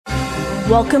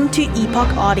Welcome to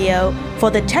Epoch Audio. For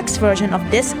the text version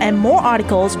of this and more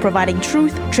articles providing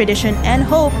truth, tradition, and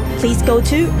hope, please go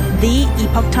to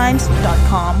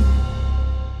theepochtimes.com.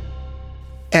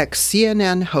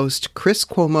 Ex-CNN host Chris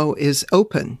Cuomo is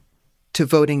open to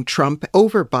voting Trump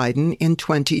over Biden in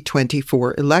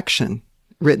 2024 election,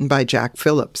 written by Jack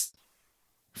Phillips.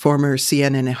 Former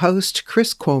CNN host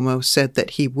Chris Cuomo said that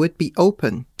he would be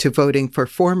open to voting for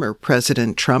former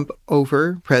President Trump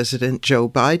over President Joe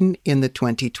Biden in the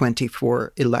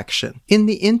 2024 election. In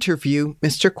the interview,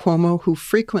 Mr. Cuomo, who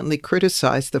frequently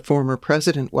criticized the former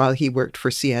president while he worked for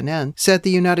CNN, said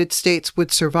the United States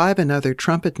would survive another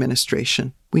Trump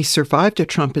administration. We survived a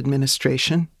Trump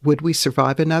administration. Would we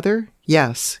survive another?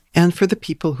 Yes. And for the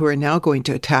people who are now going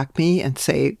to attack me and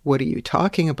say, what are you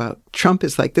talking about? Trump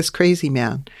is like this crazy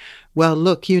man. Well,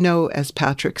 look, as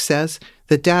Patrick says,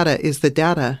 the data is the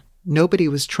data. Nobody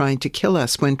was trying to kill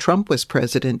us when Trump was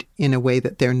president in a way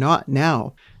that they're not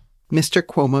now. Mr.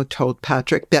 Cuomo told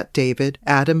Patrick Bet-David,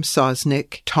 Adam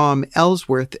Sosnick, Tom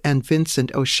Ellsworth, and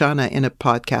Vincent Oshana in a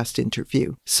podcast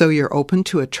interview. So you're open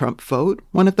to a Trump vote?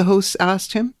 One of the hosts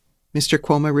asked him. Mr.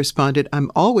 Cuomo responded,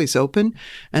 I'm always open,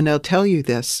 and I'll tell you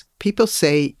this. People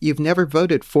say you've never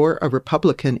voted for a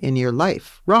Republican in your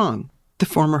life. Wrong. The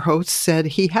former host said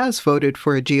he has voted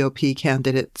for a GOP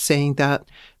candidate, saying that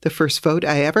the first vote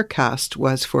I ever cast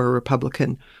was for a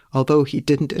Republican, although he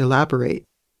didn't elaborate.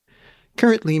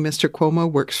 Currently, Mr.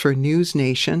 Cuomo works for News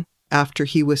Nation after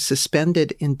he was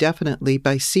suspended indefinitely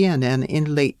by CNN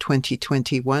in late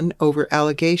 2021 over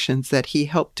allegations that he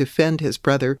helped defend his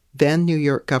brother, then New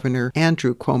York Governor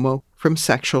Andrew Cuomo, from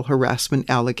sexual harassment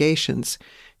allegations.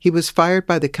 He was fired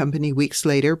by the company weeks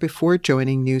later before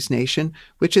joining News Nation,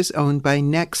 which is owned by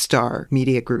Nexstar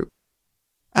Media Group.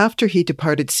 After he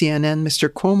departed CNN, Mr.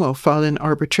 Cuomo filed an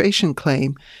arbitration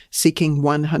claim seeking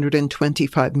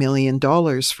 $125 million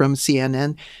from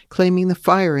CNN, claiming the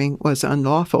firing was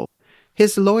unlawful.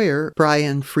 His lawyer,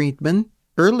 Brian Friedman,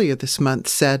 earlier this month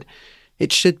said,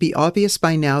 it should be obvious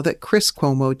by now that Chris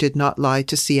Cuomo did not lie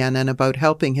to CNN about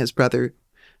helping his brother.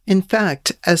 In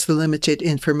fact, as the limited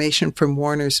information from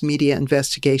Warner's media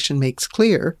investigation makes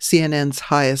clear, CNN's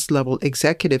highest-level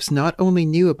executives not only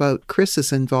knew about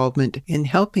Chris's involvement in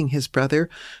helping his brother,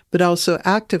 but also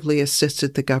actively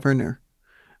assisted the governor,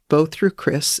 both through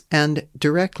Chris and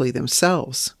directly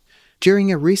themselves.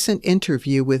 During a recent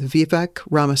interview with Vivek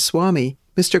Ramaswamy,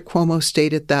 Mr. Cuomo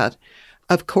stated that,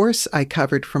 of course I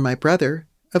covered for my brother.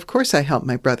 Of course I helped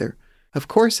my brother. Of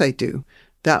course I do.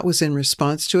 That was in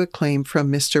response to a claim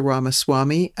from Mr.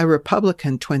 Ramaswamy, a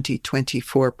Republican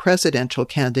 2024 presidential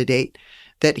candidate,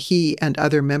 that he and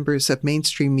other members of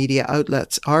mainstream media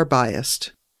outlets are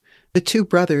biased. The two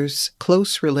brothers'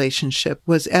 close relationship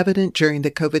was evident during the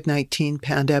COVID-19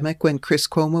 pandemic when Chris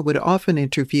Cuomo would often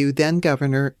interview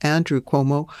then-Governor Andrew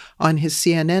Cuomo on his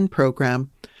CNN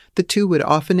program. The two would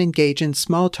often engage in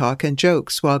small talk and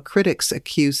jokes, while critics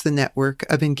accused the network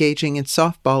of engaging in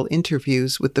softball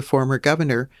interviews with the former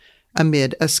governor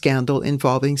amid a scandal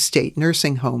involving state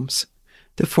nursing homes.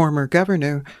 The former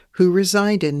governor, who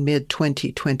resigned in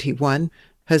mid-2021,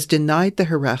 has denied the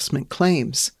harassment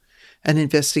claims. An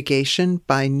investigation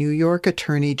by New York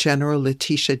Attorney General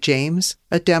Letitia James,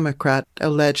 a Democrat,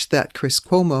 alleged that Chris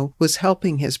Cuomo was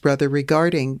helping his brother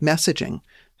regarding messaging.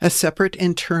 A separate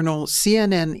internal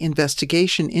CNN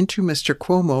investigation into Mr.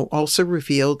 Cuomo also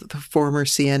revealed the former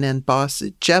CNN boss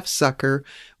Jeff Zucker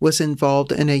was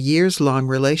involved in a years-long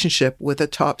relationship with a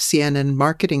top CNN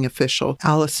marketing official,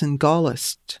 Allison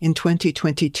Gollust. In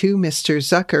 2022, Mr.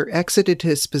 Zucker exited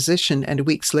his position, and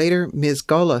weeks later, Ms.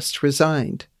 Gollust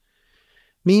resigned.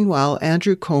 Meanwhile,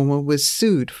 Andrew Cuomo was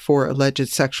sued for alleged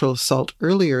sexual assault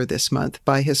earlier this month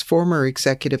by his former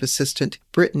executive assistant,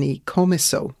 Brittany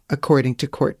Comiso, according to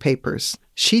court papers.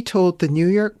 She told the New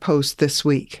York Post this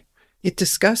week, "It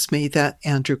disgusts me that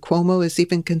Andrew Cuomo is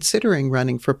even considering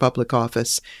running for public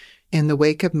office in the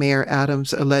wake of Mayor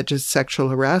Adams' alleged sexual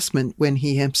harassment when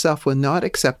he himself will not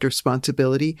accept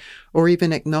responsibility or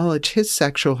even acknowledge his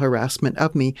sexual harassment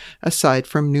of me aside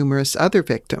from numerous other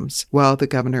victims, while the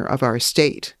governor of our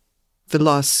state." The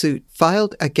lawsuit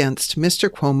filed against Mr.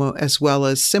 Cuomo, as well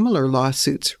as similar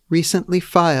lawsuits recently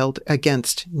filed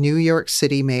against New York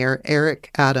City Mayor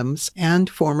Eric Adams and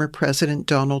former President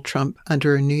Donald Trump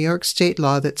under a New York state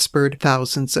law that spurred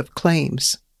thousands of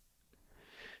claims.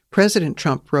 President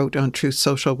Trump wrote on Truth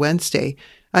Social Wednesday,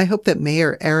 "I hope that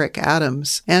Mayor Eric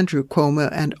Adams, Andrew Cuomo,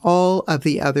 and all of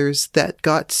the others that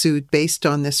got sued based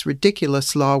on this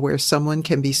ridiculous law where someone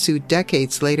can be sued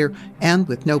decades later and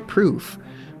with no proof,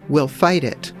 will fight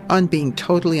it on being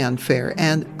totally unfair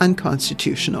and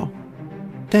unconstitutional."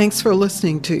 Thanks for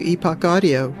listening to Epoch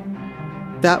Audio.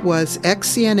 That was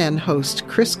ex-CNN host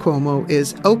Chris Cuomo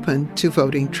is open to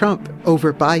voting Trump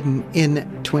over Biden in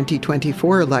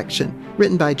 2024 election,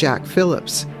 written by Jack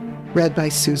Phillips, read by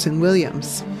Susan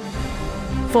Williams.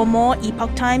 For more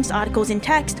Epoch Times articles in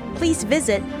text, please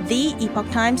visit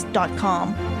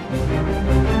theepochtimes.com.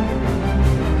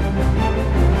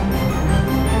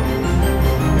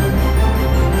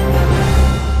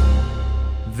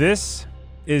 This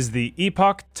is the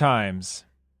Epoch Times.